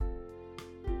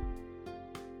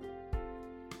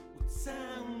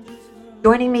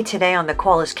Joining me today on the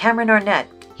call is Cameron Arnett.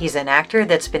 He's an actor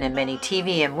that's been in many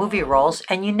TV and movie roles,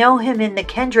 and you know him in the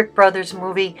Kendrick Brothers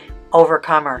movie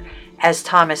Overcomer as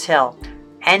Thomas Hill.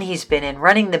 And he's been in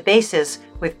Running the Bases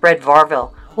with Brett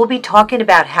Varville. We'll be talking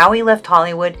about how he left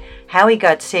Hollywood, how he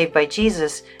got saved by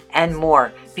Jesus, and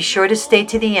more. Be sure to stay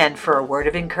to the end for a word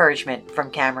of encouragement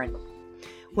from Cameron.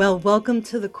 Well, welcome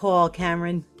to the call,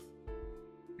 Cameron.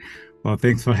 Well,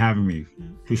 thanks for having me.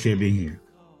 Appreciate being here.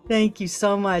 Thank you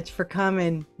so much for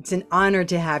coming. It's an honor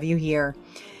to have you here.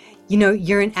 You know,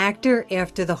 you're an actor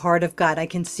after the heart of God. I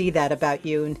can see that about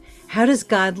you. And how does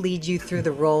God lead you through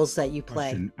the roles that you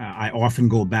play? I often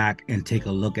go back and take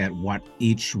a look at what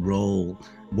each role,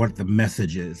 what the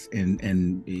message is,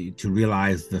 and to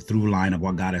realize the through line of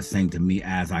what God is saying to me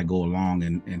as I go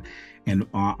along.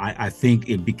 I think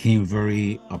it became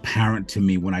very apparent to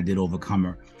me when I did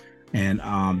Overcomer. And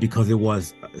because it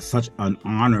was such an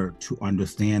honor to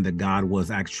understand that God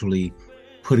was actually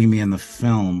putting me in the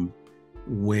film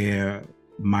where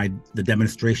the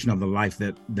demonstration of the life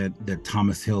that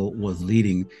Thomas Hill was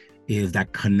leading is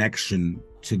that connection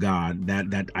to God,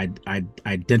 that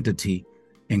identity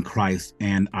in Christ.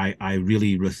 And I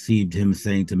really received him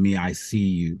saying to me, I see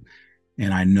you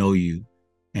and I know you,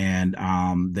 and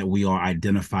that we are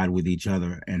identified with each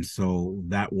other. And so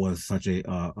that was such an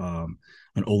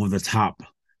over the top,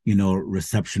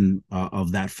 reception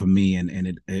of that for me,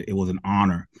 and it was an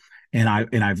honor. And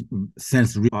I've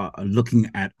since looking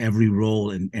at every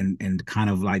role and kind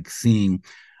of like seeing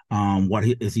what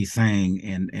is he saying,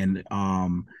 and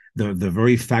the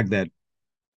very fact that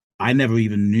I never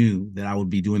even knew that I would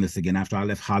be doing this again after I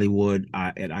left Hollywood.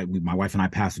 My wife and I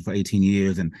pastored for 18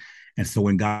 years, and so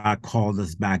when God called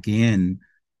us back in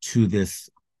to this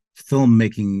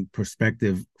filmmaking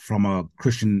perspective from a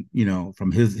Christian,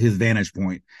 from his vantage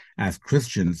point as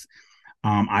Christians,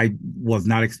 I was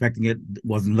not expecting it,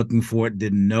 wasn't looking for it,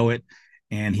 didn't know it,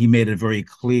 and he made it very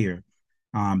clear.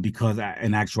 Because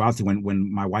in actuality,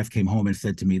 when my wife came home and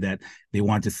said to me that they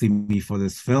wanted to see me for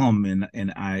this film,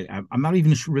 and I'm not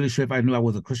even really sure if I knew I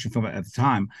was a Christian film at the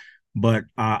time, but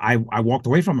I walked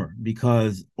away from her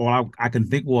because all I can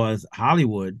think was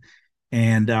Hollywood,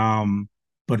 and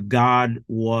but God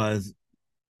was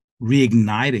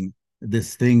reigniting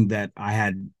this thing that I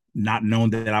had not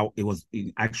known that it was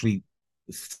actually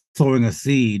sowing a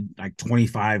seed like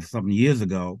 25 something years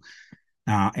ago,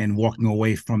 and walking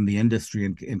away from the industry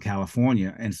in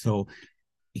California. And so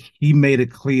he made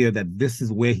it clear that this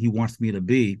is where he wants me to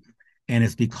be. And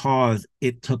it's because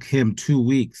it took him 2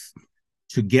 weeks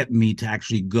to get me to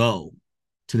actually go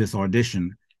to this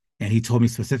audition. And he told me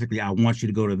specifically, I want you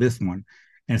to go to this one.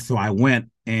 And so I went,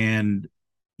 and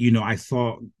I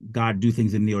saw God do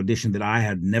things in the audition that I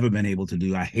had never been able to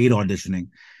do. I hate auditioning.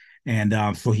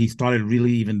 And so he started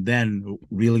really even then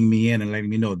reeling me in and letting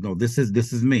me know, no, this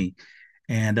is me.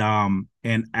 And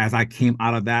as I came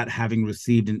out of that, having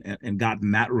received and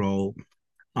gotten that role,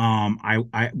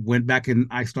 I went back and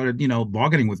I started,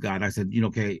 bargaining with God. I said,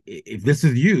 okay, if this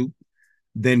is you,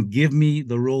 then give me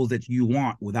the roles that you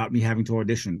want without me having to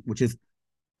audition, which is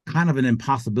kind of an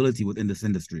impossibility within this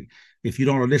industry. If you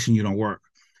don't audition, you don't work.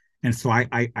 And so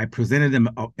I presented him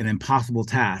an impossible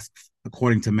task,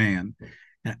 according to man,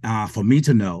 for me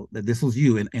to know that this was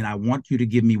you. And I want you to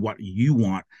give me what you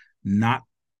want, not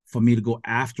for me to go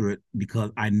after it,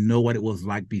 because I know what it was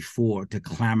like before to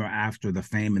clamor after the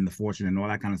fame and the fortune and all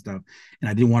that kind of stuff. And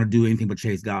I didn't want to do anything but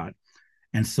chase God.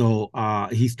 And so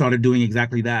he started doing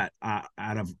exactly that.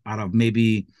 Out of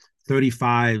maybe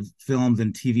 35 films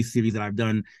and TV series that I've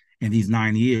done in these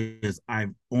 9 years,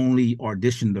 I've only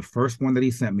auditioned the first one that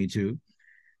he sent me to,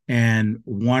 and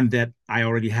one that I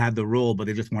already had the role, but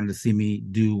they just wanted to see me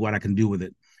do what I can do with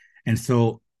it. And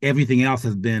so everything else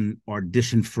has been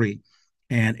audition free.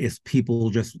 And it's people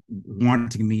just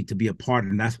wanting me to be a part.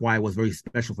 And that's why it was very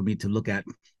special for me to look at,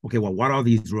 okay, well, what are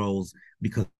these roles?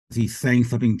 Because he's saying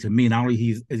something to me. Not only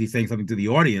is he saying something to the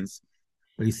audience,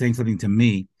 but he's saying something to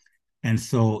me. And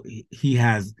so he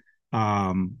has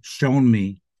shown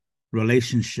me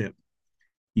relationship,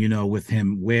 with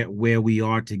him, where we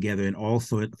are together, and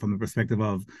also from the perspective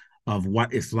of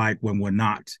what it's like when we're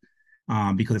not.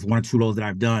 Because it's one or two roles that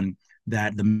I've done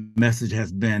that the message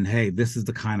has been, hey, this is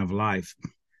the kind of life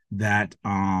that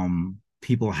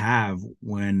people have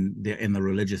when they're in the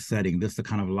religious setting. This is the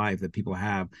kind of life that people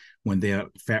have when they're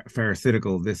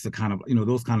pharisaical. This is the kind of,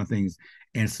 those kind of things.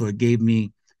 And so it gave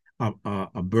me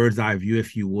a bird's eye view,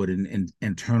 if you would, an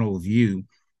internal view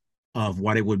of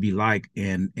what it would be like.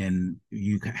 And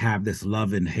you have this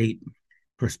love and hate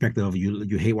perspective of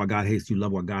you hate what God hates, you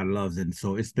love what God loves. And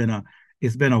so it's been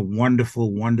a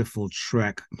wonderful, wonderful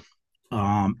trek.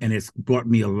 And it's brought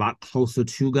me a lot closer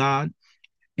to God.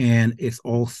 And it's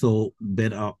also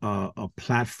been a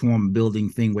platform building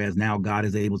thing, whereas now God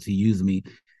is able to use me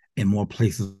in more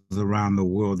places around the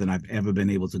world than I've ever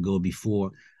been able to go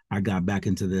before I got back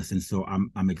into this. And so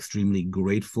I'm extremely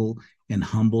grateful and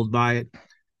humbled by it.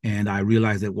 And I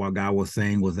realized that what God was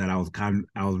saying was that I was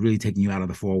really taking you out of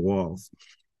the four walls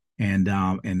and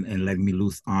letting me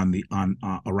loose on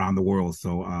around the world.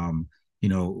 So I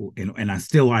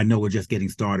know we're just getting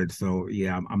started. So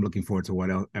yeah, I'm looking forward to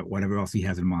whatever else he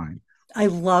has in mind. I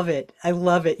love it. I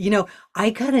love it. I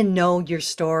gotta know your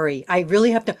story. I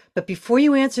really have to. But before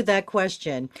you answer that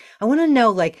question, I want to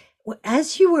know, like,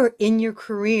 as you were in your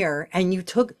career and you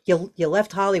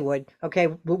left Hollywood, okay,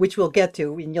 which we'll get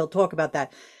to, and you'll talk about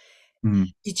that.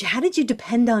 Mm. How did you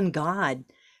depend on God?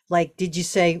 Like, did you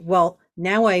say, well,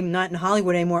 now I'm not in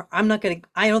Hollywood anymore. I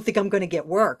don't think I'm gonna get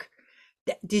work.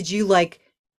 Did you like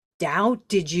doubt?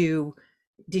 Did you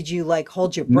like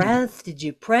hold your breath? Did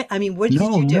you pray? I mean, what did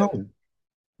No, you do? no.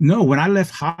 No, when I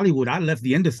left Hollywood, I left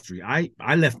the industry. I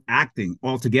left acting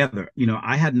altogether.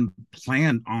 I hadn't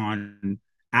planned on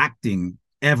acting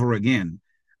ever again.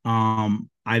 I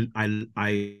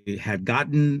had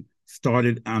gotten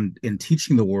started in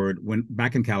teaching the word when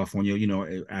back in California.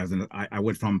 I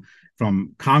went from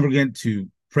congregant to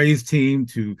praise team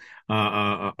to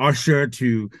usher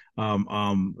to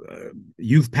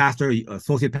youth pastor,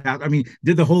 associate pastor. I mean,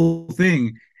 did the whole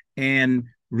thing and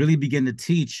really began to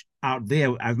teach out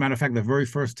there. As a matter of fact, the very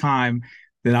first time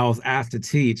that I was asked to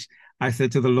teach, I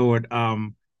said to the Lord, I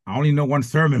only know one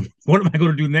sermon. What am I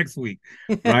going to do next week?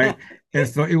 Right. And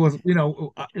so it was,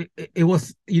 it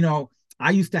was,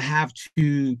 I used to have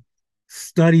to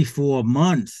study for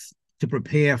months to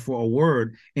prepare for a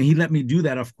word. And he let me do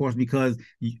that, of course, because,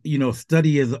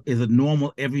 study is a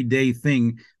normal everyday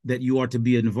thing that you are to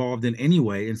be involved in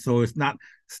anyway. And so it's not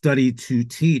study to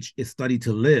teach, it's study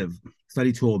to live,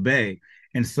 study to obey.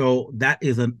 And so that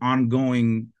is an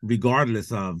ongoing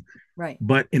regardless of. Right.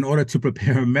 But in order to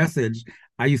prepare a message,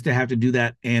 I used to have to do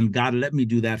that. And God let me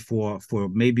do that for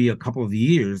maybe a couple of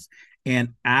years.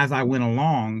 And as I went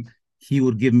along, he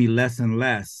would give me less and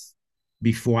less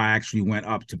before I actually went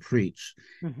up to preach.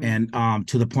 Hmm. And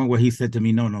to the point where he said to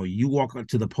me, no, you walk up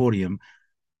to the podium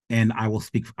and I will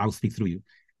speak through you.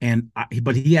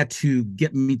 But he had to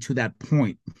get me to that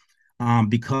point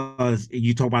because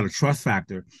you talk about a trust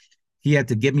factor. He had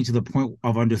to get me to the point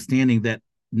of understanding that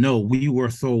no, we were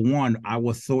so one. I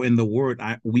was so in the word.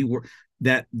 We were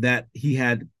that he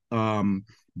had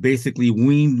basically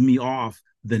weaned me off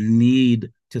the need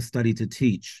to study to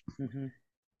teach. Hmm.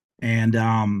 And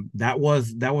that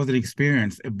was an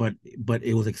experience, but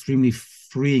it was extremely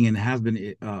freeing and has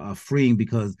been freeing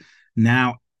because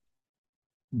now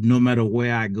no matter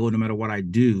where I go, no matter what I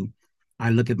do, I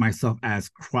look at myself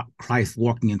as Christ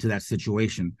walking into that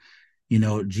situation.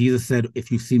 Jesus said,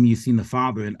 if you see me, you've seen the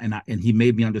Father. And he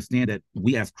made me understand that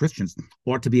we as Christians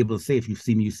ought to be able to say, if you've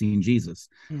seen me, you've seen Jesus.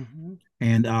 Hmm.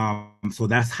 And so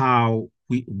that's how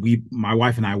my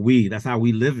wife and that's how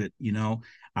we live it.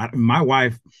 My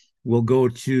wife will go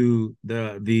to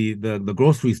the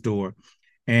grocery store,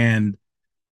 and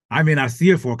I may not see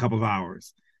her for a couple of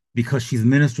hours because she's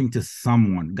ministering to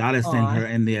someone. God is sending Aw. her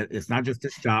in there. It's not just to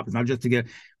shop. It's not just to get,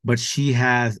 but she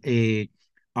has a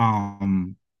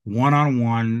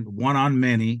one-on-one,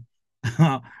 one-on-many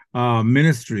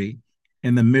ministry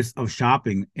in the midst of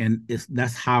shopping, and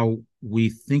that's how we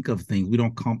think of things. We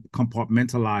don't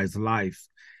compartmentalize life.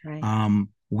 Right.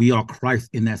 We are Christ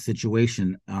in that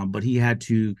situation, but he had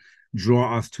to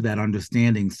draw us to that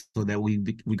understanding so that we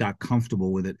got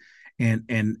comfortable with it, and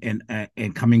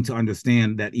coming to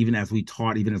understand that even as we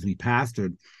taught, even as we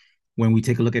pastored, when we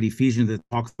take a look at Ephesians, it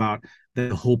talks about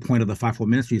the whole point of the fivefold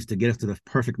ministry is to get us to the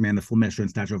perfect man, the full measure and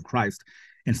stature of Christ.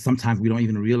 And sometimes we don't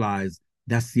even realize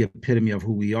that's the epitome of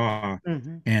who we are,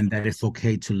 Hmm. and that it's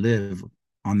okay to live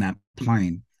on that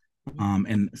plane.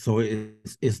 And so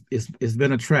it's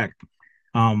been a trek.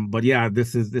 But yeah,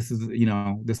 this is this is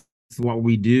what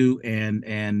we do,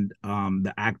 and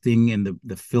the acting and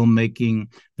the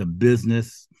filmmaking, the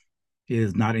business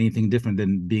is not anything different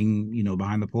than being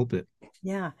behind the pulpit.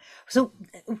 Yeah. So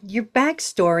your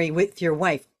backstory with your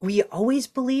wife, were you always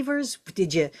believers?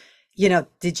 Did you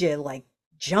like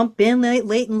jump in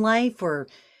late in life, or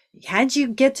how'd you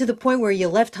get to the point where you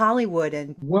left Hollywood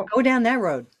and Well, go down that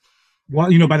road?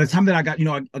 by the time that I got,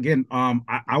 again,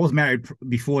 I was married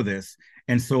before this,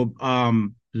 and so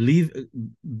leave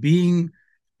being,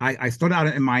 I started out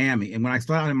in Miami, and when I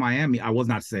started out in Miami, I was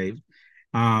not saved.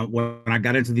 When I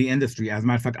got into the industry, as a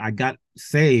matter of fact, I got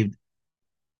saved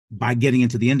by getting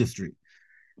into the industry.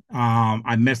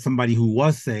 I met somebody who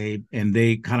was saved, and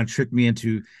they kind of tricked me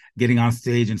into getting on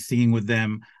stage and singing with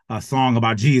them a song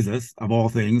about Jesus of all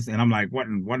things, and I'm like, what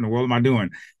in the world am I doing,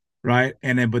 right?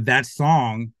 And then, but that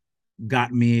song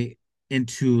got me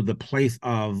into the place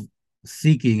of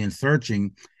seeking and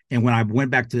searching. And when I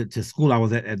went back to school, I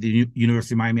was at the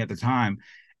University of Miami at the time,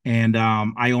 and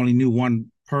I only knew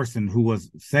one person who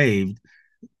was saved,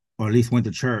 or at least went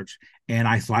to church. And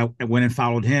I went and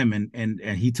followed him, and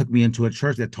he took me into a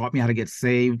church that taught me how to get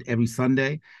saved every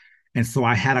Sunday. And so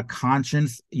I had a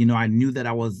conscience. I knew that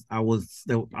I was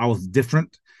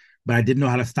different, but I didn't know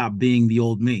how to stop being the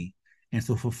old me. And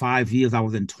so for 5 years I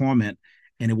was in torment.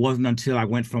 And it wasn't until I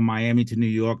went from Miami to New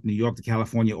York, New York to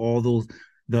California, all those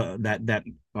that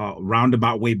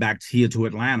roundabout way back here to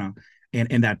Atlanta. And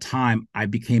in that time, I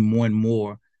became more and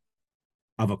more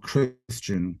of a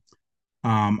Christian.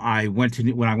 When I went to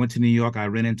New York, I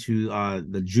ran into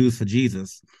the Jews for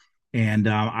Jesus, and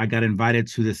I got invited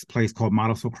to this place called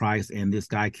Models for Christ. And this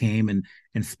guy came and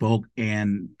spoke,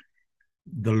 and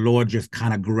the Lord just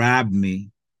kind of grabbed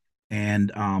me,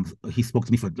 and he spoke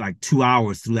to me for like 2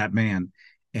 hours through that man,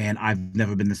 and I've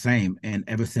never been the same. And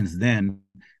ever since then,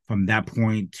 from that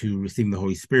point to receiving the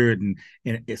Holy Spirit,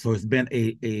 so it's been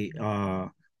a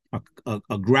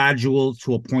gradual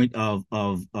to a point of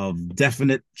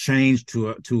definite change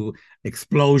to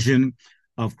explosion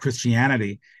of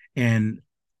Christianity. And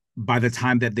by the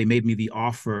time that they made me the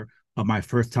offer of my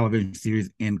first television series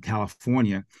in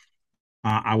California,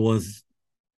 I was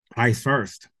Christ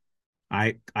first.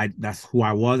 I that's who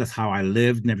I was. That's how I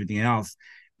lived and everything else.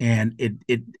 And it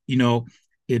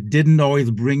didn't always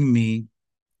bring me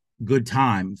good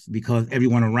times because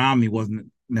everyone around me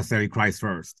wasn't necessarily Christ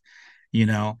first, you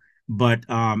know. But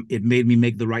it made me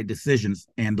make the right decisions,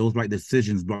 and those right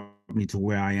decisions brought me to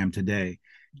where I am today,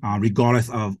 regardless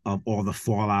of all the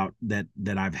fallout that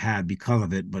I've had because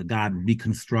of it. But God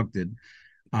reconstructed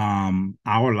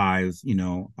our lives,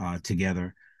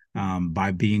 together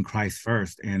by being Christ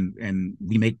first, and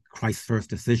we make Christ first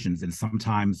decisions, and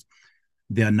sometimes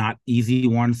they're not easy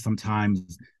ones.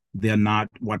 Sometimes they're not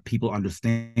what people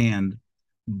understand,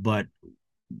 but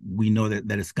we know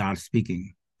that it's God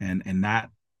speaking, and that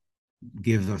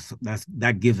gives us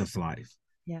life.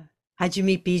 Yeah. How'd you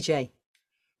meet BJ?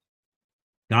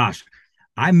 Gosh,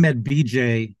 I met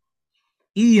BJ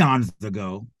eons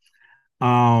ago.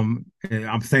 I'm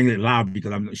saying it loud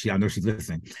because I know she's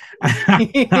listening.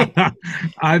 I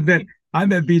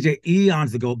met BJ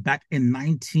eons ago, back in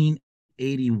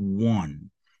 1981.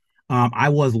 I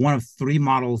was one of three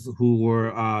models who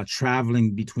were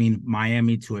traveling between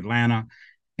Miami to Atlanta,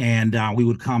 and we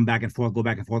would come back and forth, go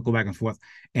back and forth, go back and forth.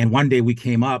 And one day we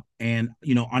came up, and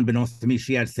unbeknownst to me,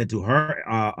 she had said to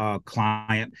her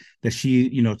client that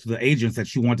to the agents, that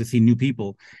she wanted to see new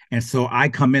people. And so I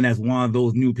come in as one of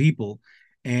those new people,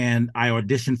 and I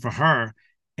auditioned for her,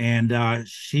 and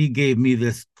she gave me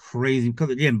this crazy, because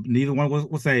again, neither one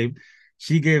was saved.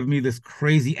 She gave me this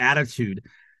crazy attitude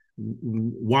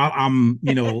while I'm,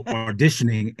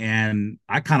 auditioning, and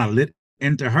I kind of lit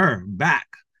into her back,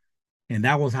 and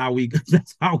that's how we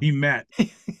met.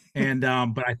 And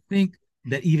but I think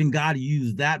that even God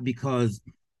used that because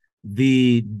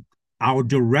our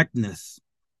directness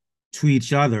to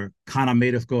each other kind of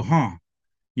made us go,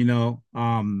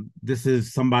 this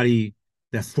is somebody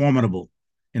that's formidable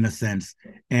in a sense.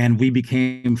 And we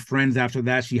became friends after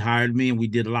that. She hired me, and we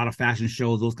did a lot of fashion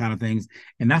shows, those kind of things,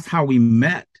 and that's how we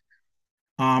met.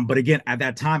 But again, at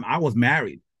that time, I was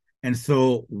married, and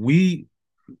so we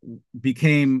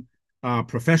became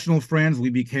professional friends. We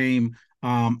became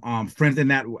friends in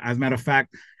that. As a matter of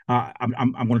fact,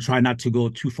 I'm going to try not to go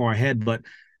too far ahead, but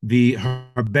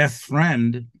her best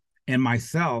friend and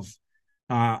myself,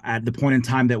 at the point in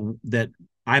time that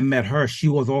I met her, she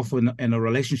was also in a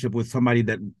relationship with somebody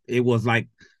that it was like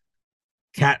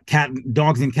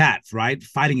dogs and cats, right,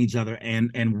 fighting each other,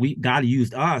 and God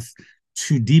used us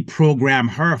to deprogram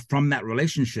her from that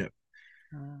relationship.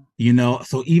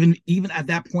 So even at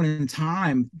that point in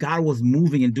time, God was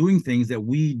moving and doing things that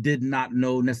we did not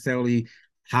know necessarily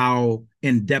how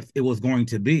in depth it was going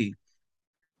to be,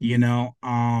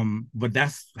 but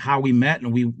that's how we met.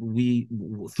 And we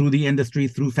through the industry,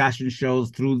 through fashion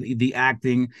shows, through the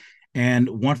acting. And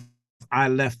once I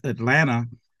left Atlanta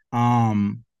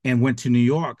and went to New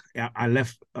York, I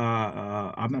left,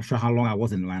 I'm not sure how long I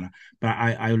was in Atlanta, but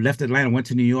I left Atlanta, went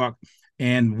to New York,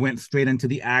 and went straight into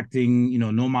the acting,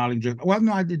 no modeling. Well,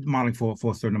 no, I did modeling for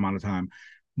a certain amount of time,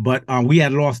 but we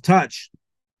had lost touch.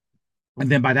 And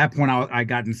then by that point, I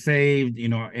gotten saved,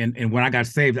 and when I got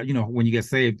saved, when you get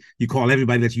saved, you call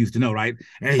everybody that you used to know, right?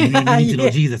 Hey, you need to know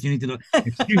Jesus. You need to know.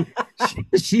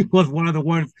 She was one of the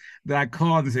ones that I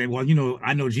called and said, well,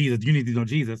 I know Jesus. You need to know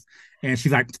Jesus. And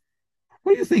she's like,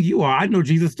 Who do you think you are? I know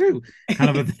Jesus too, kind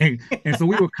of a thing. And so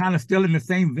we were kind of still in the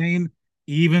same vein,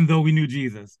 even though we knew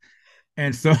Jesus.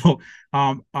 And so,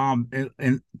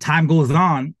 and time goes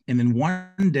on, and then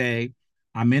one day,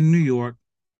 I'm in New York,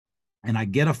 and I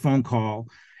get a phone call,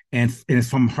 and it's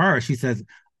from her. She says,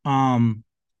 um,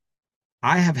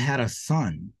 "I have had a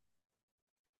son,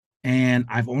 and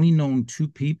I've only known two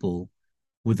people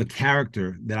with the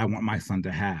character that I want my son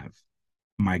to have.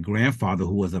 My grandfather,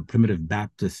 who was a primitive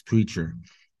Baptist preacher,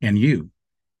 and you."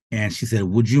 And she said,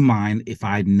 "Would you mind if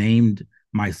I named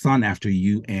my son after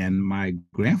you and my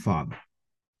grandfather?"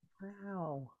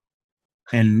 Wow.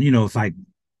 And it's like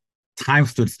time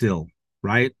stood still,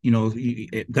 right?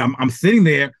 I'm sitting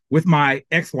there with my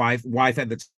wife at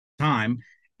the time,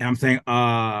 and I'm saying,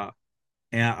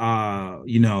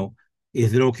 you know,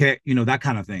 is it okay? That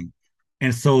kind of thing.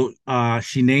 And so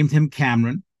she named him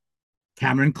Cameron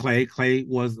Clay. Clay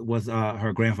was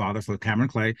her grandfather, so Cameron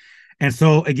Clay. And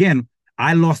so again,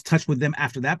 I lost touch with them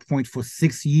after that point for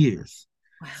 6 years.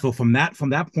 Wow. So from that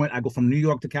point, I go from New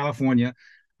York to California.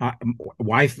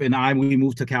 Wife and I, we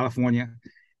moved to California,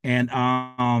 and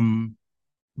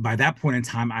by that point in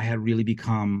time, I had really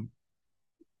become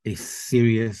a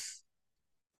serious,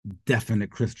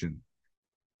 definite Christian,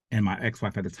 and my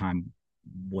ex-wife at the time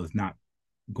was not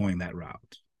going that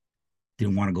route.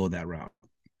 Didn't want to go that route.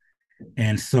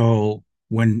 And so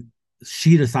when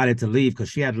she decided to leave, because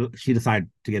she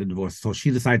decided to get a divorce, so she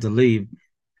decided to leave,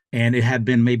 and it had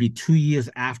been maybe 2 years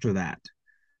after that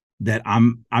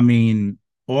I mean,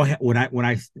 all when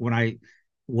I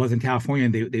was in California,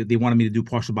 and they wanted me to do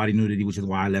partial body nudity, which is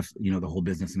why I left, the whole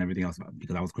business and everything else,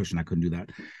 because I was Christian, I couldn't do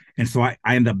that, and so I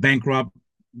ended up bankrupt.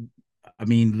 I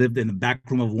mean, lived in the back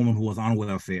room of a woman who was on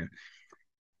welfare,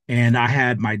 and I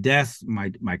had my desk,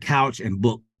 my couch, and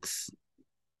books.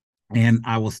 And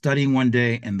I was studying one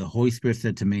day, and the Holy Spirit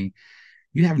said to me,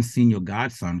 "You haven't seen your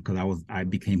godson," because I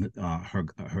became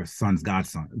her son's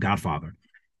godfather.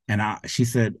 And she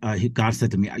said, God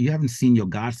said to me, "You haven't seen your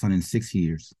godson in 6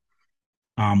 years.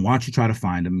 Why don't you try to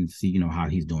find him and see, how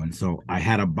he's doing?" So I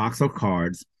had a box of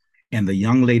cards, and the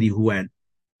young lady who had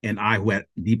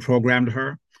deprogrammed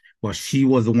her, well, she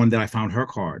was the one that I found her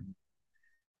card,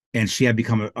 and she had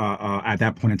become at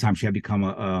that point in time, she had become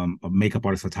a makeup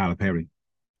artist for Tyler Perry.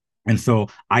 And so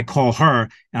I call her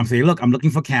and I'm saying, "Look, I'm looking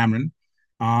for Cameron.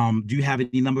 Do you have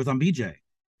any numbers on BJ?"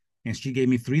 And she gave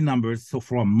me three numbers. So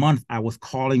for a month, I was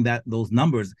calling those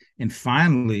numbers, and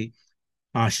finally,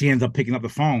 she ends up picking up the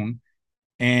phone.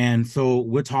 And so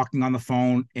we're talking on the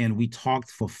phone, and we talked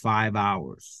for 5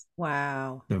 hours.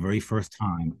 Wow. The very first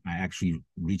time I actually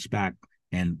reached back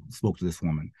and spoke to this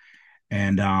woman.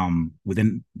 And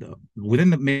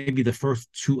maybe the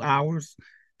first 2 hours,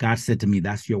 God said to me,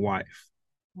 "That's your wife."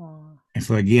 Wow. And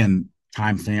so again,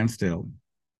 time stands still.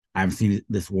 I haven't seen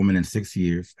this woman in 6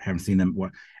 years. I haven't seen them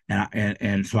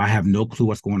and so I have no clue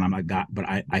what's going on. But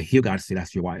I hear God say,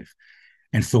 "That's your wife."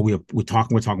 And so we're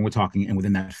talking, and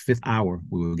within that fifth hour,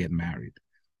 we were getting married.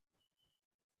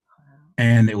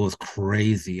 And it was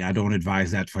crazy. I don't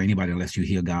advise that for anybody unless you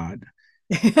hear God.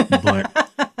 But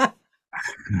I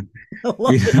you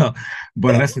love it. know,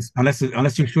 but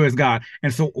unless you're sure it's God.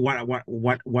 And so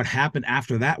what happened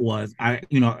after that was,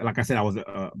 like I said, I was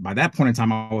by that point in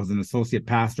time, I was an associate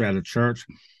pastor at a church,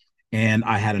 and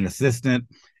I had an assistant.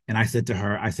 And I said to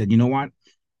her, I said, "You know what?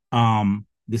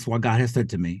 This is what God has said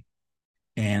to me,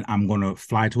 and I'm going to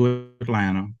fly to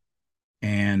Atlanta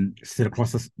and sit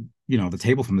across the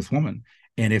table from this woman.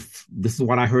 And if this is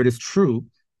what I heard is true,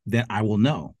 then I will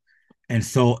know." And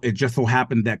so it just so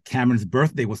happened that Cameron's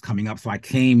birthday was coming up. So I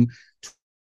came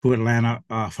to Atlanta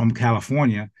from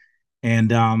California,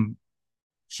 and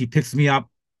she picks me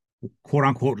up, quote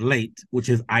unquote, late, which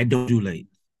is I don't do late.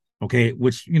 Okay.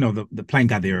 Which, the plane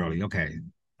got there early. Okay.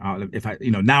 If I,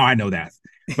 now I know that.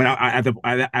 But at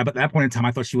that point in time,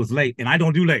 I thought she was late, and I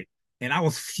don't do late. And I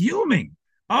was fuming.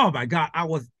 Oh my God. I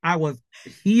was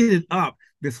heated up.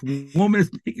 This woman is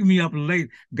picking me up late.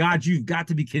 God, you've got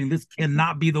to be kidding. This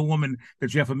cannot be the woman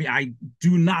that you have for me. I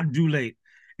do not do late.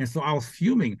 And so I was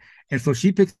fuming. And so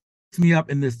she picks me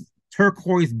up in this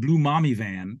turquoise blue mommy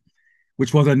van,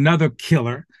 which was another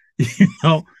killer, you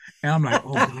know. And I'm like,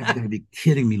 "Oh God, you gotta be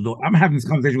kidding me, Lord." I'm having this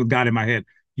conversation with God in my head.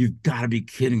 You've got to be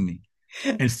kidding me.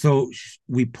 And so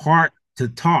we part to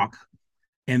talk.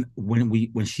 And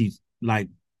when she like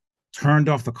turned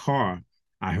off the car,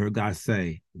 I heard God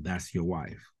say, "That's your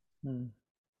wife." Hmm.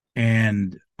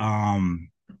 And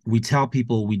we tell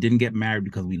people we didn't get married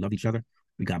because we loved each other.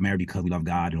 We got married because we loved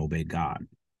God and obeyed God.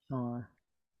 Oh,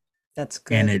 that's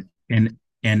And good. it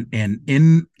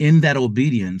and in that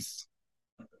obedience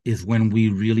is when we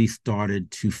really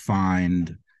started to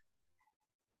find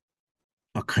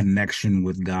a connection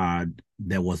with God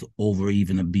that was over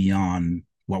even and beyond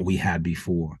what we had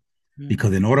before. Mm.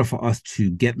 Because in order for us to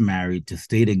get married, to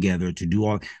stay together, to do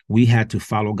all, we had to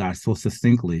follow God so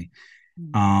succinctly,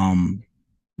 Mm. um,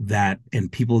 that,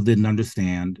 and people didn't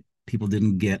understand, people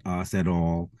didn't get us at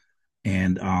all.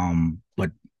 And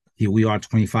but here we are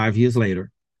 25 years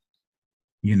later.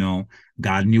 You know,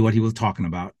 God knew what he was talking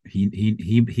about.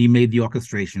 He made the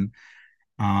orchestration.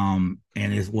 And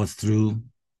it was through,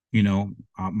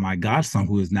 my godson,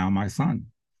 who is now my son.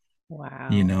 Wow.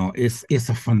 It's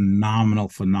a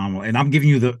phenomenal, and I'm giving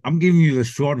you the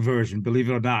short version, believe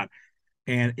it or not.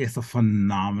 And it's a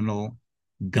phenomenal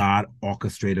God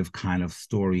orchestrative kind of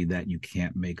story that you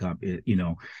can't make up.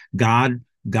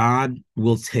 God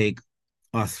will take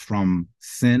us from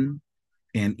sin,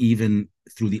 and even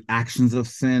through the actions of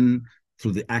sin,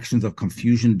 through the actions of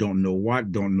confusion, don't know,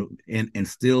 and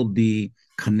still be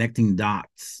connecting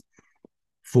dots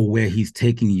for where he's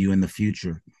taking you in the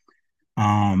future.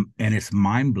 And it's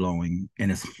mind blowing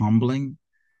and it's humbling,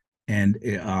 and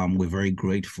we're very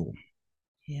grateful,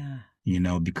 Yeah.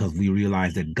 because we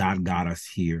realize that God got us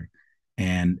here,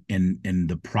 and in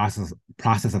the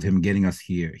process of him getting us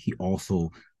here, he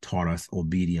also taught us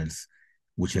obedience,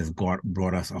 which has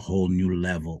brought us a whole new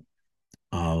level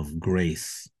of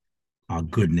grace,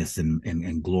 goodness,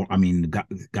 and glory. I mean,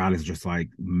 God is just like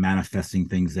manifesting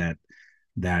things that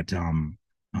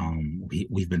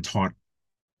we've been taught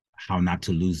how not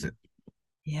to lose it.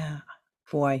 Yeah.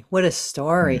 Boy, what a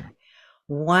story. Yeah,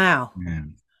 Wow. yeah.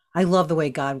 I love the way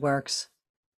God works.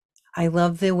 I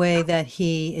love the way that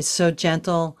he is so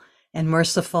gentle and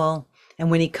merciful. And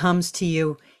when he comes to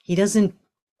you, he doesn't,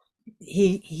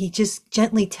 he just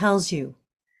gently tells you,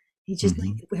 he just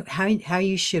Mm-hmm. how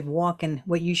you should walk and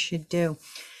what you should do.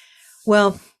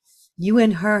 Well, you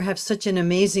and her have such an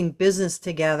amazing business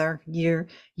together. You're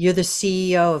the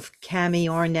CEO of Cami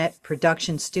Arnett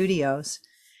Production Studios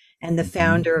and the Mm-hmm.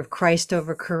 founder of Christ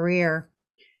Over Career.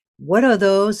 What are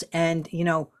those? And,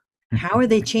 how are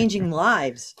they changing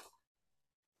lives?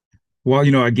 Well,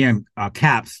 again,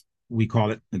 caps, we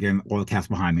call it, again, all the caps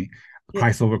behind me. Yeah.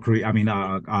 Christ over Korea, I mean,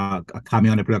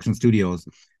 Kamiona Production Studios.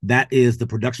 That is the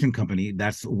production company.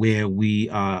 That's where we,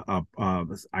 I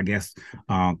guess,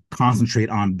 concentrate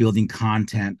on building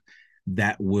content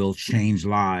that will change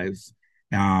lives.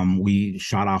 We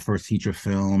shot our first feature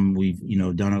film. We've,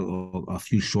 done a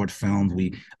few short films.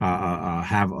 We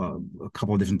have a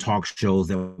couple of different talk shows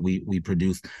that we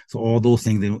produce. So all those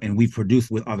things, and we've produced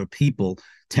with other people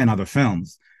 10 other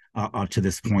films to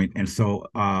this point. And so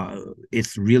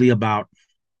it's really about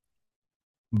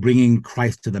bringing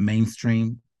Christ to the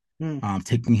mainstream, Mm.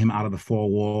 taking him out of the four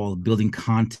walls, building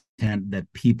content that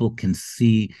people can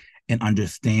see and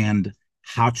understand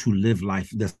how to live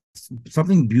life. There's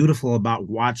something beautiful about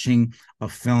watching a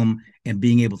film and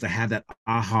being able to have that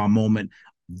aha moment.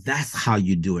 That's how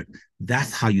you do it.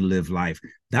 That's how you live life.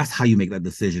 That's how you make that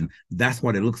decision. That's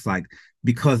what it looks like.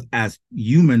 Because as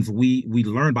humans, we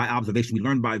learn by observation. We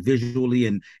learn by visually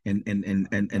and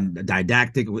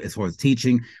didactic as far as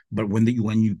teaching. But when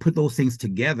you put those things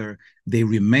together, they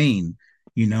remain.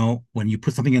 When you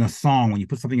put something in a song, when you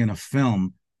put something in a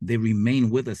film, they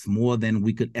remain with us more than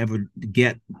we could ever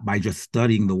get by just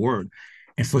studying the word.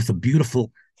 And so it's a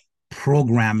beautiful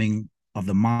programming of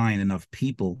the mind and of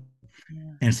people.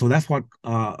 Yeah. And so that's what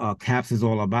CAPS is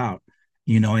all about.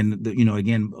 And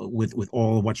again, with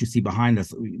all of what you see behind us,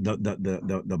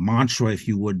 the mantra, if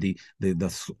you would,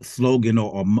 the slogan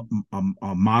or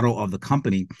motto of the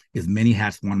company is "Many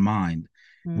hats, one mind."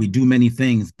 We Mm. do many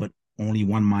things, but only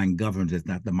one mind governs. It's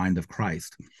not the mind of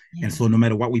Christ. And Yeah. so, no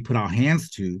matter what we put our hands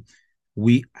to,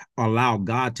 we allow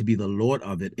God to be the Lord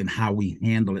of it, and how we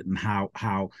handle it, and how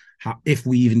if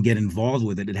we even get involved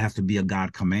with it, it has to be a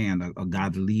God command, a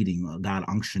God leading, a God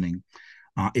unctioning.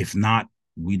 If not,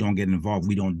 we don't get involved.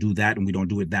 We don't do that, and we don't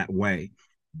do it that way.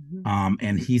 Mhm.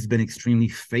 And he's been extremely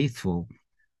faithful,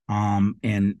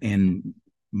 and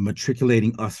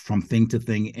matriculating us from thing to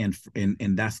thing,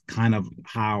 and that's kind of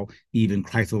how even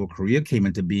Christ Over Korea came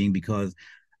into being, because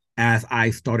as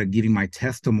I started giving my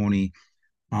testimony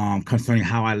concerning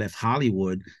how I left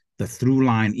Hollywood, the through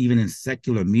line, even in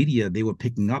secular media, they were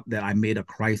picking up that I made a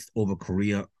Christ Over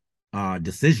Korea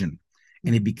decision,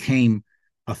 and it became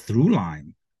a through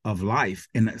line of life.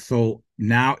 And so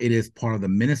now it is part of the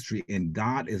ministry, and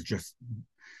God is just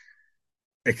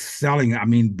excelling. I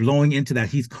mean, blowing into that.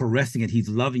 He's caressing it. He's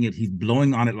loving it. He's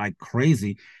blowing on it like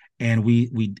crazy. And we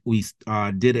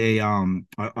did a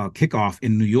kickoff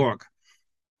in New York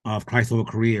of Christ Over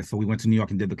Korea. So we went to New York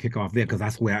and did the kickoff there, because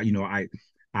that's where I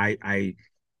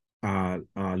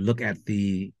look at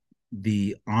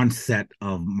the onset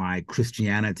of my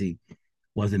Christianity,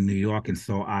 was in New York, and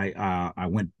so I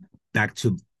went back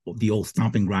to the old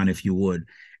stomping ground, if you would,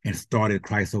 and started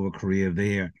Christ Over career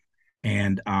there.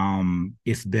 And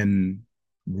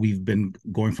we've been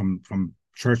going from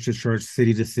church to church,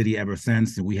 city to city ever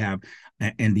since. We have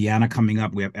Indiana coming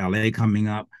up, we have LA coming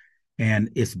up, and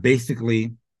it's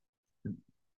basically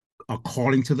a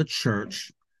calling to the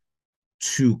church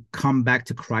to come back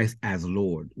to Christ as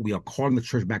Lord. We are calling the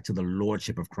church back to the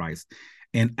Lordship of Christ.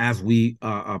 And as we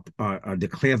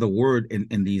declare the word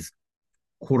in these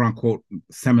quote unquote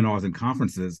seminars and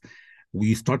conferences,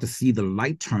 we start to see the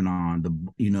light turn on,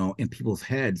 in people's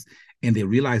heads, and they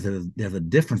realize that there's a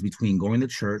difference between going to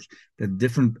church, the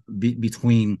difference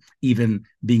between even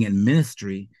being in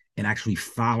ministry and actually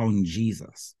following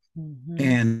Jesus. Mm-hmm.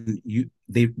 And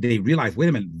they realize, wait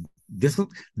a minute, this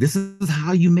is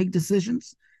how you make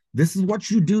decisions. This is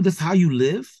what you do. This is how you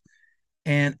live.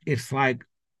 And it's like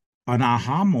an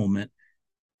aha moment.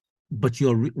 But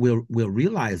we're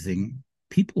realizing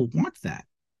people want that.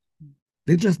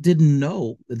 They just didn't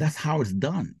know that's how it's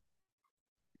done.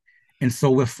 And so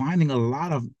we're finding a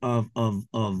lot of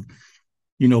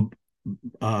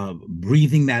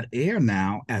breathing that air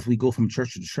now as we go from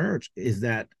church to church, is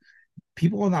that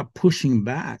people are not pushing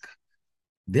back.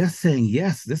 They're saying,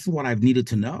 yes, this is what I've needed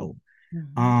to know.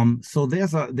 Mm-hmm. So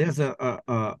there's a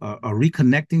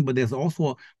reconnecting, but there's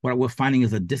also what we're finding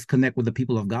is a disconnect with the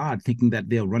people of God, thinking that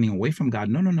they're running away from God.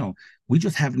 No. We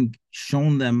just haven't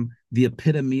shown them the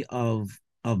epitome of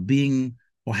being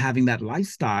or having that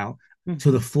lifestyle mm-hmm.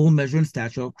 to the full measure and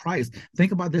stature of Christ.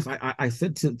 Think about this. I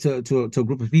said to a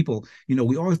group of people,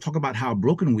 we always talk about how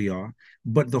broken we are,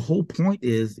 but the whole point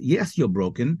is, yes, you're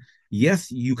broken.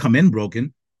 Yes, you come in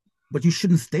broken, but you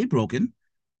shouldn't stay broken.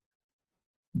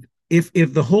 If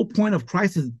the whole point of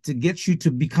Christ is to get you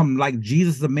to become like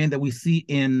Jesus, the man that we see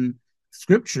in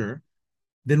Scripture,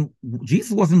 then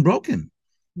Jesus wasn't broken.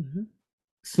 Mm-hmm.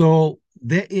 So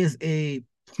there is a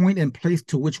point and place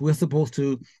to which we're supposed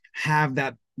to have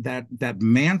that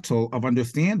mantle of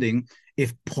understanding.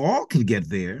 If Paul could get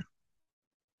there,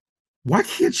 why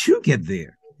can't you get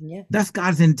there? Yeah. That's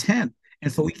God's intent.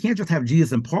 And so we can't just have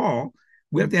Jesus and Paul.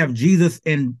 We have to have Jesus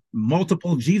and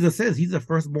multiple. Jesus says he's the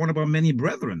firstborn of our many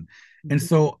brethren. And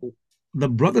so the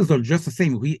brothers are just the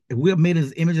same. We are made in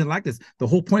his image and likeness. The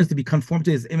whole point is to be conformed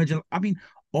to his image. I mean,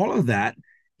 all of that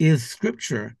is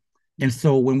Scripture. And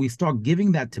so when we start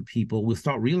giving that to people, we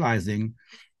start realizing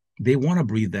they want to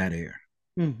breathe that air.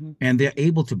 Mm-hmm. And they're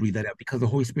able to breathe that air because the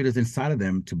Holy Spirit is inside of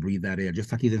them to breathe that air,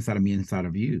 just like he's inside of me, inside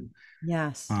of you.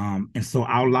 Yes. And so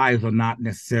our lives are not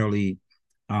necessarily,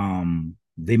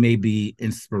 they may be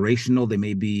inspirational. They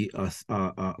may be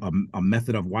a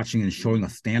method of watching and showing a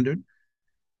standard,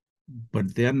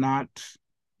 but they're not,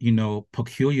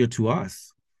 peculiar to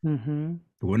us. Mm-hmm.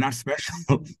 We're not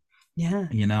special. Yeah.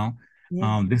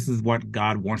 Yeah. This is what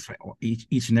God wants for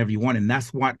each and every one. And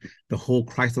that's what the whole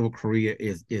Christ Over career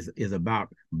is about,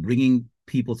 bringing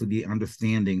people to the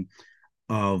understanding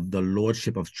of the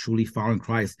lordship of truly following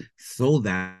Christ, so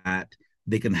that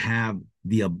they can have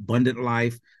the abundant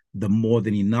life, the more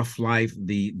than enough life,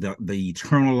 the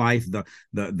eternal life,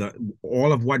 the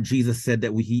all of what Jesus said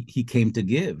that he came to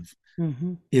give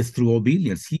mm-hmm. is through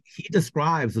obedience. He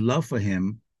describes love for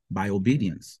him by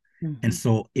obedience. Mm-hmm. And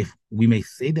so if we may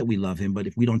say that we love him, but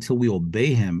if we don't, till we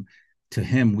obey him, to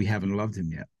him, we haven't loved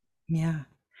him yet. Yeah.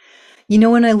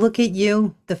 When I look at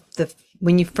you,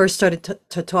 when you first started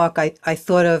to talk, I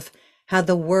thought of how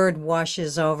the word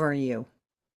washes over you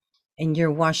and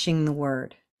you're washing the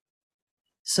word.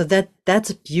 So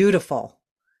that's beautiful.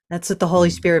 That's what the Holy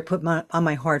Spirit put on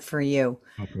my heart for you.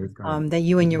 Okay, that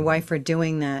you and your wife are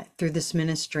doing that through this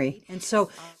ministry. And so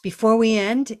before we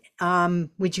end,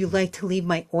 would you like to leave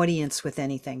my audience with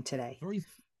anything today?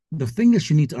 The thing that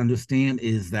you need to understand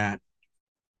is that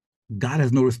God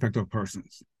has no respect of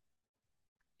persons.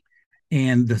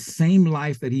 And the same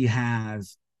life that he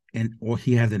has or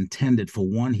he has intended for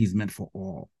one, he's meant for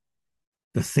all.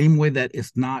 The same way that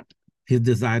it's not his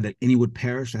desire that any would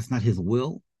perish, that's not his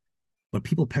will, but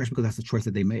people perish because that's the choice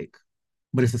that they make.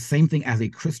 But it's the same thing as a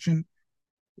Christian.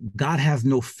 God has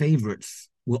no favorites.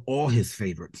 We're all his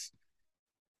favorites.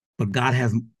 But God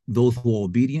has those who are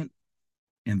obedient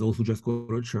and those who just go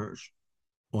to church,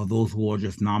 or those who are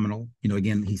just nominal.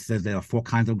 Again, he says there are 4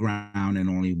 kinds of ground and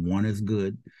only one is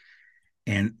good.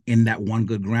 And in that one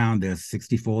good ground, there's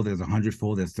 60-fold, there's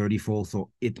 100-fold, there's 30-fold. So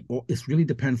it really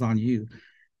depends on you.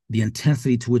 The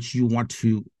intensity to which you want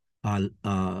to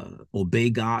obey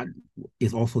God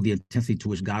is also the intensity to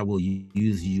which God will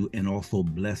use you and also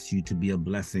bless you to be a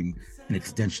blessing, an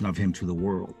extension of him to the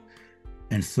world.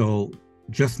 And so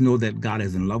just know that God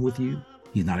is in love with you.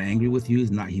 He's not angry with you.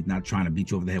 He's not trying to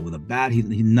beat you over the head with a bat. He's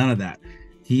none of that.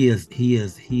 He is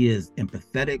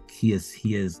empathetic. He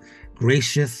is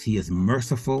gracious. He is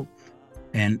merciful,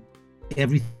 and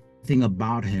everything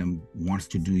about him wants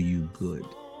to do you good.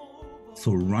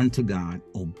 So run to God,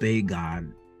 obey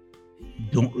God.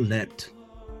 Don't let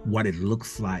what it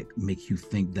looks like make you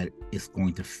think that it's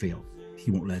going to fail. He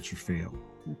won't let you fail.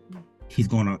 He's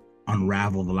going to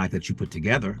unravel the life that you put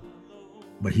together,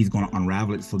 but he's going to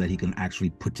unravel it so that he can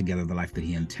actually put together the life that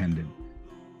he intended.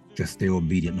 Just stay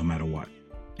obedient no matter what,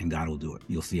 and God will do it.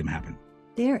 You'll see him happen.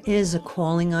 There is a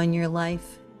calling on your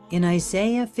life. In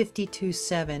Isaiah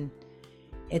 52:7,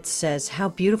 it says, "How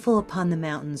beautiful upon the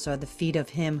mountains are the feet of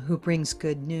him who brings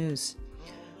good news,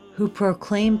 who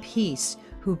proclaim peace,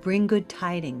 who bring good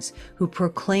tidings, who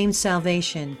proclaim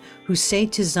salvation, who say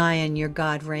to Zion, your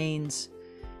God reigns."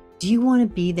 Do you want to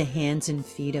be the hands and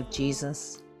feet of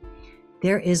Jesus?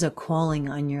 There is a calling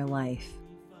on your life.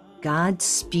 God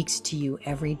speaks to you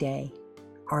every day.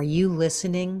 Are you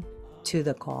listening to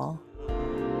the call?